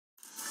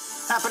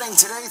Happening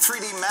today,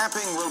 3D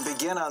mapping will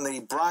begin on the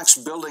Bronx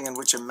building in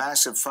which a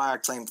massive fire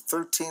claimed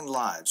 13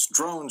 lives.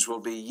 Drones will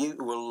be used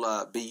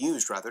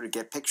to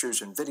get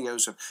pictures and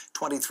videos of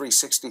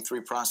 2363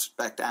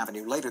 Prospect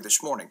Avenue later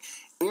this morning.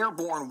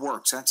 Airborne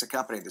Works, that's a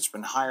company that's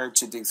been hired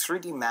to do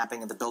 3D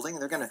mapping of the building,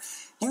 and they're going to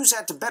use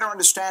that to better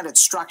understand its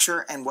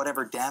structure and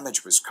whatever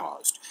damage was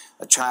caused.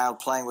 A child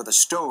playing with a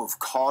stove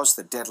caused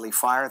the deadly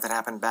fire that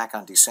happened back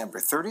on December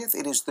 30th.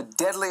 It is the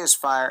deadliest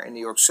fire in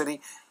New York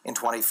City in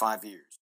 25 years.